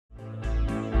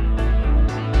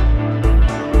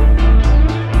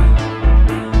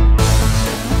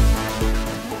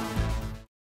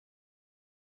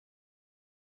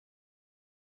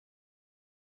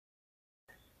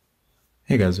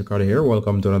Hey guys, Ricardo here.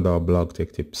 Welcome to another blog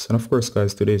tech tips. And of course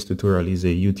guys, today's tutorial is a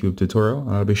YouTube tutorial.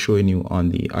 I'll be showing you on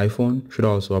the iPhone, should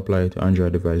also apply to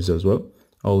Android devices as well,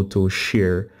 how to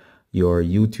share your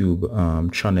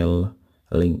YouTube channel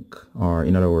link, or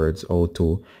in other words, how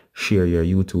to share your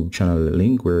YouTube channel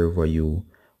link wherever you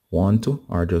want to,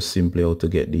 or just simply how to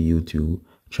get the YouTube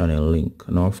channel link.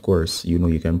 Now of course, you know,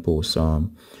 you can post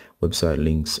website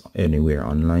links anywhere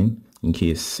online in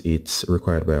case it's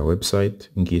required by a website,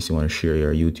 in case you want to share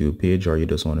your YouTube page, or you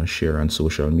just want to share on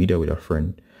social media with a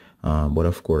friend. But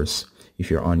of course,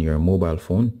 if you're on your mobile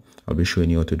phone, I'll be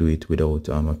showing you how to do it without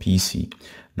a PC.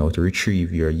 Now to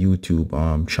retrieve your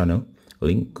YouTube channel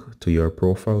link to your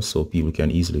profile so people can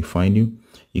easily find you,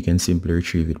 you can simply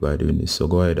retrieve it by doing this. So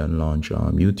go ahead and launch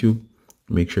YouTube.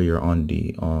 Make sure you're on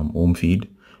the home feed.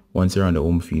 Once you're on the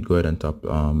home feed, go ahead and tap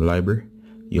library.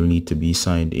 You'll need to be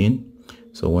signed in.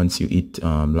 So once you hit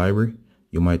library,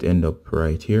 you might end up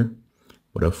right here.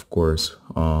 But of course,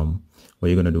 what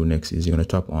you're going to do next is you're going to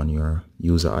tap on your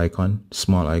user icon,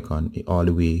 small icon, all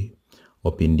the way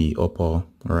up in the upper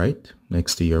right,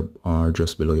 next to your,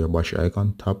 just below your battery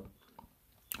icon, tap.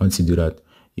 Once you do that,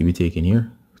 you'll be taken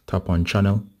here, tap on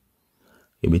channel.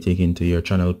 You'll be taken to your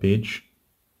channel page.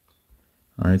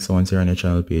 All right, so once you're on your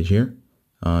channel page here,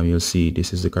 you'll see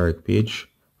this is the correct page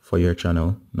for your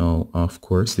channel. Now of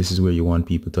course, this is where you want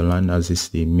people to land, as this is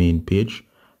the main page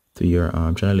to your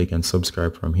channel. They can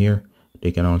subscribe from here.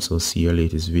 They can also see your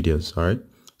latest videos. All right,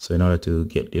 so in order to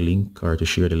get the link or to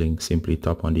share the link, simply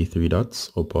tap on the three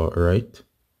dots upper right.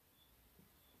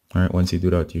 All right, once you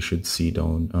do that, you should see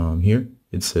down here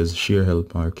it says share,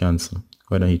 help, or cancel.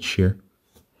 Go ahead and hit share.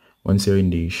 Once you're in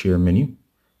the share menu,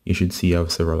 you should see you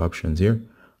have several options here.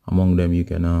 Among them, you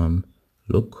can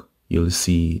look. You'll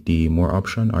see the more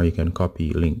option, or you can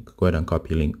copy link. Go ahead and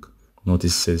copy link.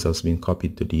 Notice it says it's been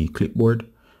copied to the clipboard,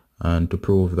 and to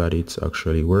prove that it's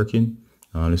actually working,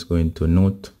 let's go into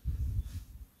note.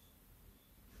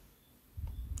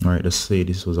 All right, let's say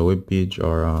this was a web page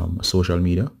or social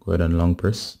media. Go ahead and long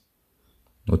press.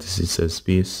 Notice it says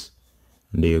space,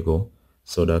 and there you go.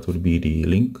 So that would be the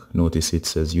link. Notice it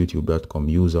says youtube.com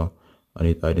user, and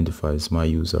it identifies my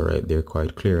user right there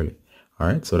quite clearly.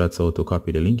 Alright, so that's how to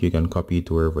copy the link. You can copy it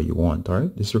wherever you want.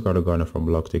 Alright, this is Ricardo Garner from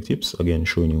Blog Tech Tips. Again,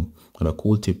 showing you a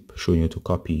cool tip, showing you to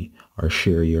copy or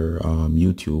share your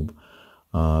YouTube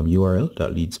URL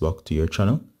that leads back to your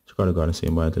channel. Ricardo Garner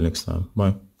saying bye until next time.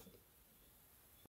 Bye.